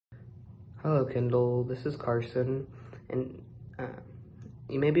Hello, Kindle. This is Carson, and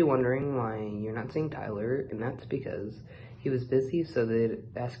you may be wondering why you're not seeing Tyler, and that's because he was busy, so they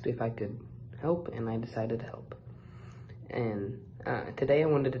asked if I could help, and I decided to help. And today I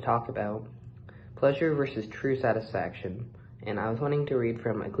wanted to talk about pleasure versus true satisfaction, and I was wanting to read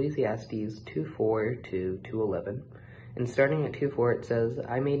from Ecclesiastes 2:4 to 2:11. And starting at 2:4, it says,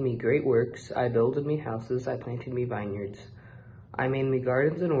 I made me great works, I builded me houses, I planted me vineyards. I made me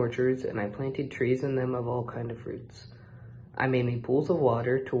gardens and orchards, and I planted trees in them of all kind of fruits. I made me pools of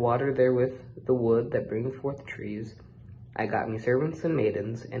water, to water therewith the wood that bringeth forth trees. I got me servants and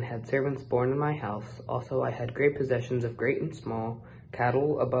maidens, and had servants born in my house. Also I had great possessions of great and small,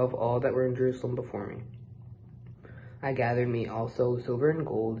 cattle above all that were in Jerusalem before me. I gathered me also silver and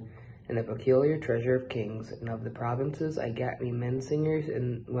gold, and the peculiar treasure of kings, and of the provinces I gat me men singers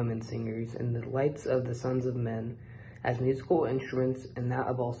and women singers, and the lights of the sons of men, as musical instruments, and that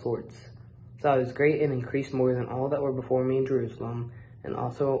of all sorts. So I was great and increased more than all that were before me in Jerusalem, and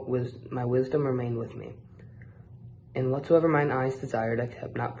also my wisdom remained with me. And whatsoever mine eyes desired, I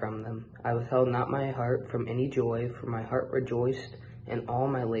kept not from them. I withheld not my heart from any joy, for my heart rejoiced in all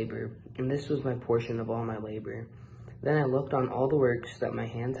my labor, and this was my portion of all my labor. Then I looked on all the works that my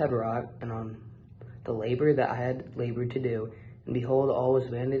hands had wrought, and on the labor that I had labored to do, and behold, all was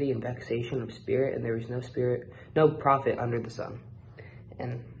vanity and vexation of spirit, and there was no profit under the sun.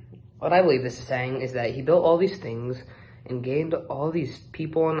 And what I believe this is saying is that he built all these things and gained all these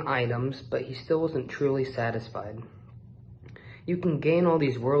people and items, but he still wasn't truly satisfied. You can gain all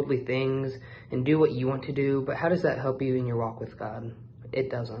these worldly things and do what you want to do, but how does that help you in your walk with God? It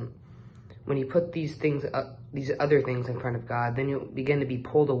doesn't. When you put these other things in front of God, then you'll begin to be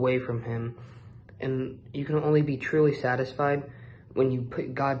pulled away from him. And you can only be truly satisfied when you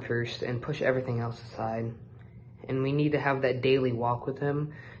put God first and push everything else aside. And we need to have that daily walk with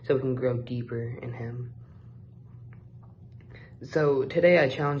him so we can grow deeper in him. So today I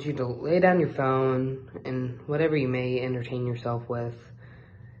challenge you to lay down your phone and whatever you may entertain yourself with,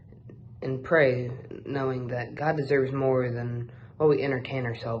 and pray, knowing that God deserves more than what we entertain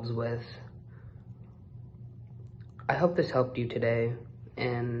ourselves with. I hope this helped you today,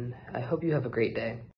 and I hope you have a great day.